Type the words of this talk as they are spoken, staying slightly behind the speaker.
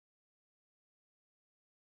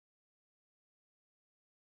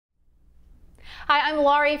Hi, I'm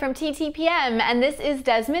Laurie from TTPM, and this is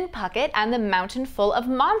Desmond Pucket and the Mountain Full of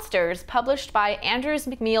Monsters, published by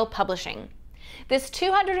McMeel Publishing. This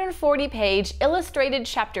 240-page illustrated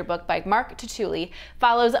chapter book by Mark Tatulli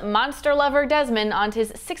follows monster lover Desmond on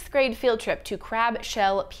his 6th grade field trip to Crab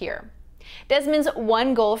Shell Pier. Desmond's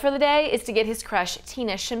one goal for the day is to get his crush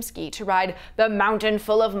Tina Schimsky to ride the Mountain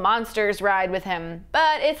Full of Monsters ride with him,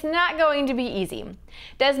 but it's not going to be easy.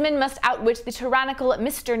 Desmond must outwit the tyrannical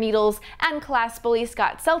Mr. Needles and class bully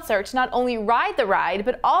Scott Seltzer to not only ride the ride,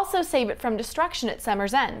 but also save it from destruction at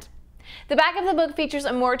summer's end. The back of the book features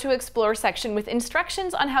a more to explore section with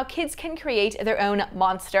instructions on how kids can create their own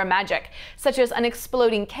monster magic, such as an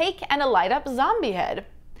exploding cake and a light-up zombie head.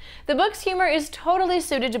 The book's humor is totally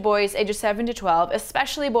suited to boys ages 7 to 12,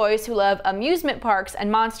 especially boys who love amusement parks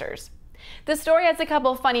and monsters. The story has a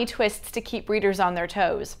couple funny twists to keep readers on their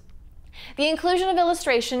toes. The inclusion of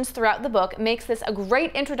illustrations throughout the book makes this a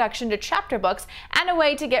great introduction to chapter books and a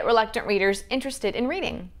way to get reluctant readers interested in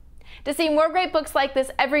reading. To see more great books like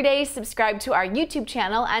this every day, subscribe to our YouTube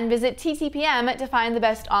channel and visit TTPM to find the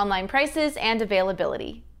best online prices and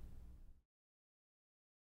availability.